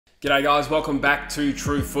G'day guys, welcome back to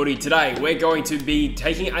True Footy. Today we're going to be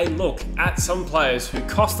taking a look at some players who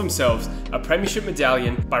cost themselves a Premiership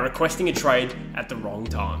medallion by requesting a trade at the wrong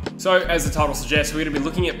time. So as the title suggests, we're going to be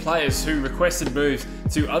looking at players who requested moves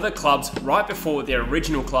to other clubs right before their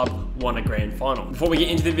original club won a grand final. Before we get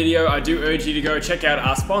into the video, I do urge you to go check out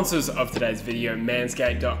our sponsors of today's video,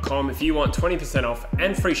 MANSCAPED.com. If you want 20% off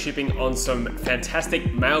and free shipping on some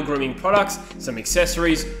fantastic male grooming products, some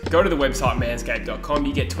accessories, go to the website MANSCAPED.com.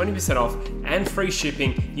 You get 20% off and free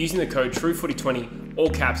shipping using the code TrueFooty20, all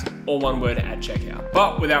caps, all one word at checkout.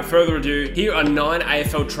 But without further ado, here are 9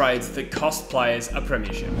 AFL trades that cost players a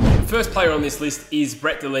premiership. The first player on this list is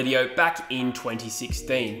Brett Deledio back in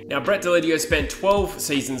 2016. Now, Brett Deledio spent 12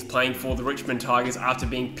 seasons playing for the Richmond Tigers after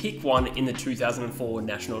being pick 1 in the 2004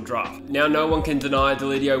 national draft. Now, no one can deny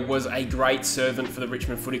Deledio was a great servant for the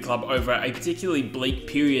Richmond Footy Club over a particularly bleak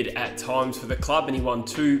period at times for the club, and he won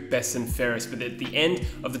 2 best and fairest. But at the end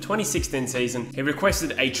of the 2016 season, he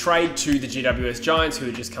requested a trade to the GWS Giants, who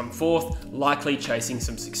had just come fourth, likely chasing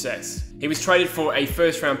some success. He was traded for a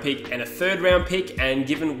first round pick and a third round pick, and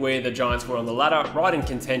given where the Giants were on the ladder, right in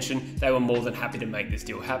contention, they were more than happy to make this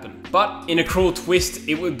deal happen. But in a cruel twist,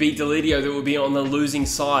 it would be Deledio that would be on the losing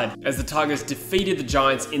side, as the Tigers defeated the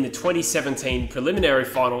Giants in the 2017 preliminary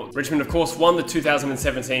final. Richmond, of course, won the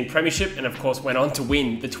 2017 Premiership and of course went on to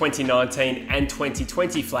win the 2019 and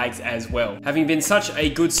 2020 flags as well. Having been such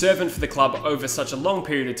a good servant for the club over such a long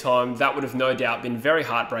period of time, that would have no doubt been very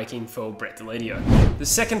heartbreaking for Brett Deledio. The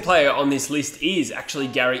second player on this list is actually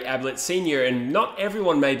Gary Ablett Sr., and not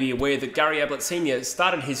everyone may be aware that Gary Ablett Sr.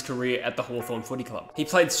 started his career at the Hawthorn Footy Club. He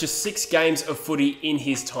played just 6 games of footy in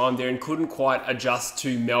his time there and couldn't quite adjust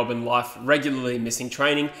to Melbourne life, regularly missing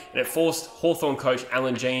training, and it forced Hawthorn coach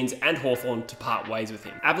Alan Jeans and Hawthorn to part ways with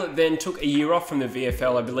him. Ablett then took a year off from the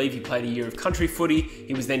VFL. I believe he played a year of country footy.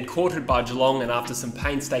 He was then courted by Geelong, and after some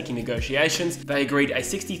painstaking negotiations, they agreed a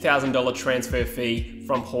 $60,000 transfer fee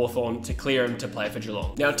from Hawthorn to clear him to play for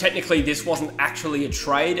Geelong. Now, technically, this wasn't actually a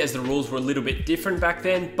trade, as the rules were a little bit different back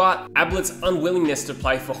then, but Ablett's unwillingness to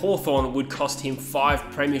play for Hawthorn would cost him 5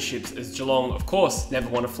 premierships, as Geelong, of course, never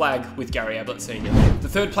won a flag with Gary Ablett Sr. The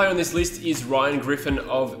third player on this list is Ryan Griffin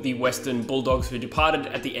of the Western Bulldogs, who departed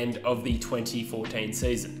at the end of the 2014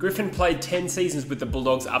 season. Griffin played 10 seasons with the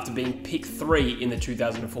Bulldogs after being pick 3 in the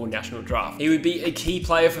 2004 national draft. He would be a key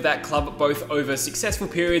player for that club, both over successful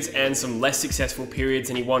periods and some less successful periods,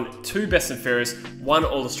 and he won 2 best and fairest, 1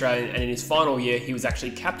 All-Australian, and in his final year, he was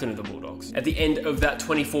actually captain of the Bulldogs. At the end of that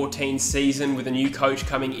 2014 season, with a new coach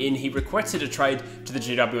coming in, he requested a trade to the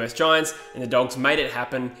GWS Giants, and the Dogs made it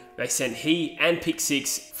happen. They sent he and pick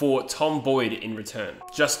 6 for Tom Boyd in return.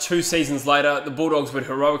 Just 2 seasons later, the Bulldogs would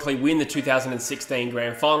heroically win the 2016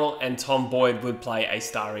 grand final, and Tom Boyd would play a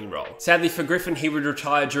starring role. Sadly for Griffin, he would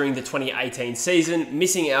retire during the 2018 season,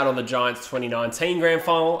 missing out on the Giants' 2019 grand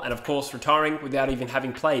final, and of course retiring without even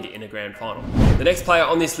having played in a grand final. The next player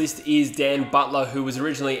on this list is Dan Butler, who was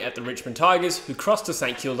originally at the Richmond Tigers, who crossed to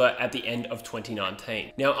St Kilda at the end of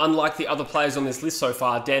 2019. Now, unlike the other players on this list so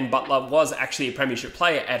far, Dan Butler was actually a premiership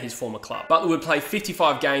player at his former club. Butler would play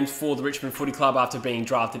 55 games for the Richmond Footy Club after being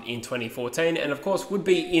drafted in 2014, and of course would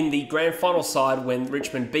be in the grand final side when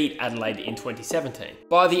Richmond beat Adelaide in 2017.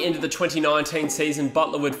 By the end of the 2019 season,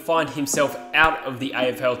 Butler would find himself out of the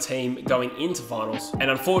AFL team going into finals, and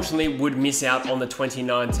unfortunately would miss out on the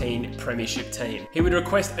 2019 Premiership team. He would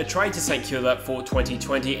request a trade to St Kilda for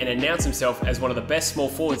 2020 and announce himself as one of the best small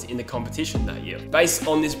forwards in the competition that year. Based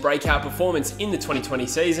on this breakout performance in the 2020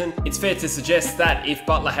 season, it's fair to suggest that if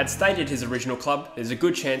Butler had stayed at his original club, there's a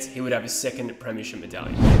good chance he would have his 2nd premiership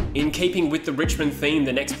medallion. In keeping with the Richmond theme,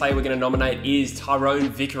 the next player we're going to nominate is Tyrone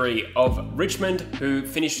Vickery of Richmond, who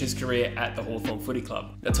finished his career at the Hawthorn Footy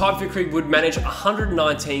Club. Now, Ty Vickery would manage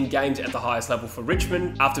 119 games at the highest level for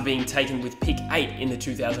Richmond after being taken with pick 8 in the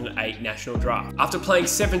 2008 national draft. After playing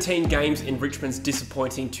 17 games in Richmond's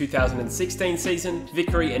disappointing 2016 season,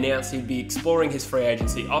 Vickery announced he'd be exploring his free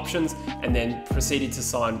agency options and then proceeded to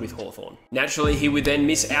sign with Hawthorn. Naturally, he would then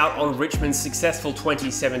miss out on Richmond's successful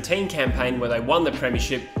 2017 campaign where they won the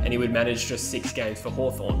premiership, and he would manage just 6 games for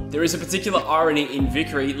Hawthorn. There is a particular irony in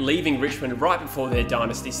Vickery leaving Richmond right before their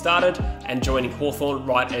dynasty started and joining Hawthorn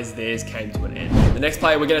right as theirs came to an end. The next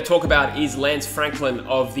player we're going to talk about is Lance Franklin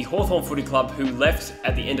of the Hawthorn Footy Club, who who left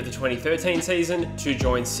at the end of the 2013 season to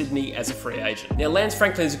join Sydney as a free agent. Now, Lance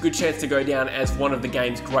Franklin has a good chance to go down as one of the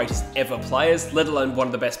game's greatest ever players, let alone one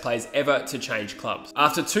of the best players ever to change clubs.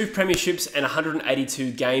 After 2 premierships and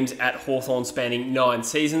 182 games at Hawthorn spanning 9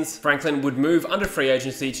 seasons, Franklin would move under free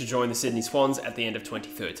agency to join the Sydney Swans at the end of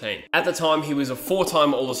 2013. At the time, he was a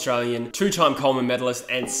 4-time All-Australian, 2-time Coleman medalist,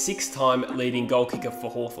 and 6-time leading goal kicker for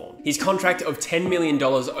Hawthorn. His contract of $10 million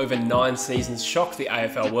over 9 seasons shocked the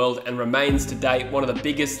AFL world and remains to date one of the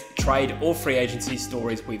biggest trade or free agency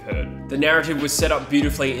stories we've heard. The narrative was set up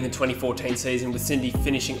beautifully in the 2014 season, with Sydney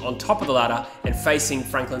finishing on top of the ladder and facing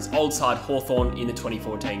Franklin's old side Hawthorn in the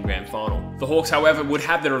 2014 Grand Final. The Hawks, however, would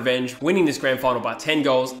have their revenge, winning this Grand Final by 10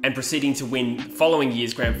 goals and proceeding to win the following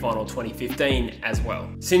year's Grand Final 2015 as well.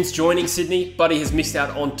 Since joining Sydney, Buddy has missed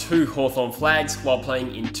out on 2 Hawthorn flags while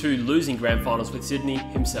playing in 2 losing Grand Finals with Sydney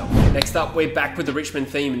himself. Next up, we're back with the Richmond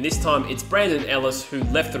theme, and this time it's Brandon Ellis who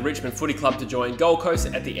left the Richmond Footy Club to join Gold Coast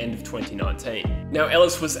at the end of 2019. Now,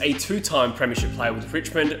 Ellis was a 2-time Premiership player with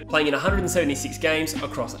Richmond, playing in 176 games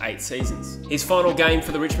across 8 seasons. His final game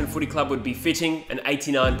for the Richmond Footy Club would be fitting, an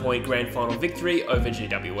 89-point Grand Final victory over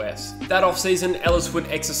GWS. That off-season, Ellis would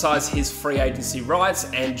exercise his free agency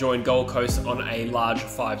rights and join Gold Coast on a large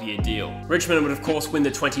 5-year deal. Richmond would of course win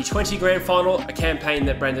the 2020 Grand Final, a campaign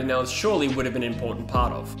that Brandon Ellis surely would have been an important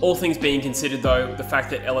part of. All things being considered though, the fact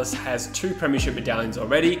that Ellis has 2 Premiership medallions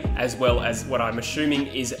already, as well as what I'm assuming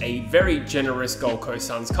is a very generous Gold Coast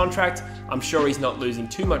Suns contract, I'm sure he's not losing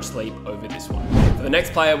too much sleep over this one. For the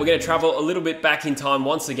next player, we're going to travel a little bit back in time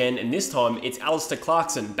once again, and this time it's Alistair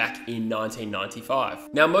Clarkson back in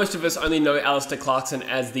 1995. Now, most of us only know Alistair Clarkson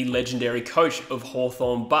as the legendary coach of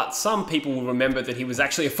Hawthorn, but some people will remember that he was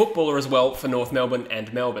actually a footballer as well for North Melbourne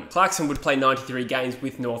and Melbourne. Clarkson would play 93 games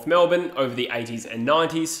with North Melbourne over the 80s and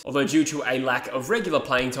 90s, although due to a lack of regular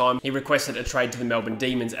playing time, he requested a trade to the Melbourne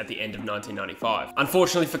Demons at the end of 1995.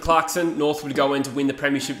 Unfortunately for Clarkson, North would go in to win the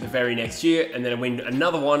Premiership the very next year, and then win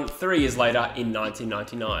another one 3 years later in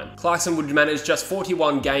 1999. Clarkson would manage just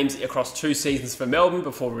 41 games across 2 seasons for Melbourne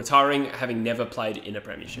before retiring, having never played in a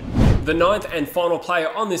Premiership. The 9th and final player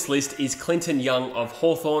on this list is Clinton Young of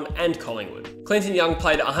Hawthorn and Collingwood. Clinton Young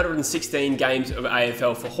played 116 games of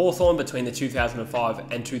AFL for Hawthorn between the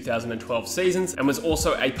 2005 and 2012 seasons, and was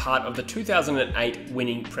also a part of the 2008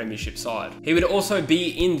 winning Premiership side. He would also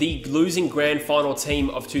be in the losing Grand Final team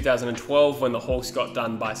of 2012 when the Hawks got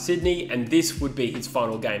done by Sydney, and this would be his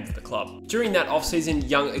final game for the club. During that off-season,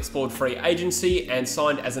 Young explored free agency and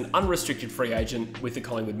signed as an unrestricted free agent with the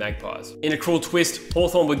Collingwood Magpies. In a cruel twist,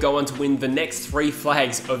 Hawthorn would go on to win the next 3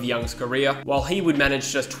 flags of Young's career, while he would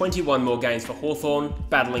manage just 21 more games for Hawthorn,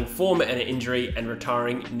 battling form and an injury and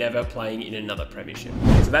retiring, never playing in another Premiership.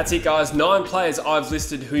 So that's it guys, 9 players I've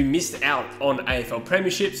listed who missed out on AFL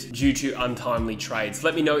Premierships due to untimely trades.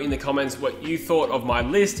 Let me know in the comments what you thought of my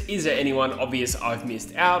list. Is there anyone obvious I've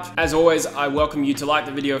missed out? As always, I welcome you to like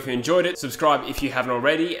the video if you enjoyed it, subscribe if you haven't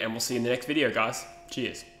already, and we'll see you in the next video guys.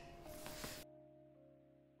 Cheers.